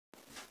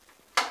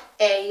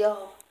Hey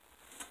yo,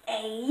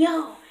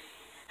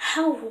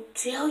 how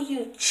dare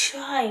you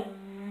try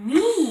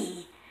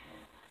me,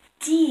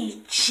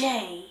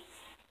 DJ,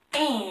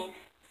 and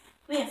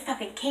we're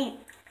fucking king.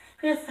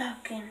 We're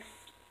fucking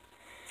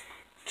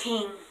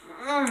king.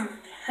 I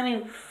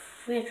mean,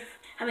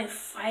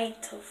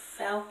 fight to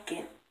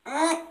Falcon.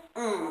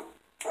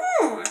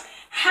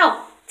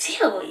 How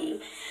dare you?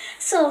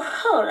 So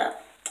hold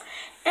up,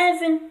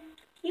 Evan.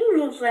 You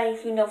look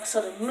like you never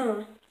saw the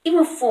moon,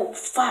 even for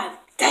 5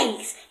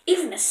 days,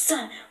 even the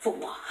sun for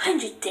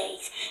 100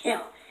 days. You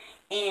know,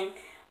 and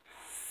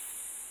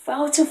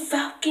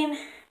Falcon,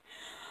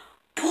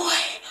 boy,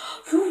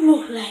 you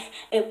look like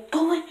a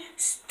boring,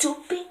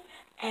 stupid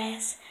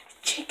ass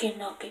chicken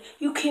nugget.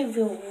 You can't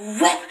even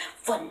rap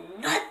for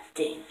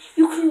nothing.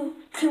 You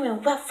can't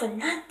even rap for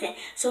nothing.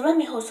 So let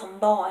me hold some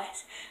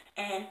bars.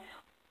 And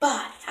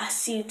bye. I'll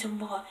see you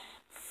tomorrow.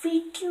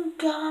 Freak you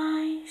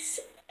guys.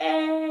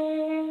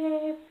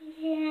 Yeah.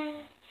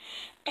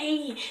 Hey,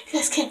 you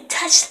guys can't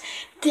touch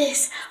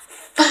this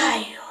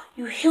file.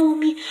 You hear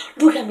me?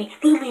 Look at me.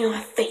 Look at me on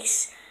my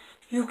face.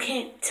 You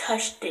can't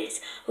touch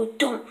this. So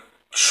don't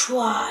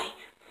try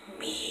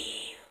me.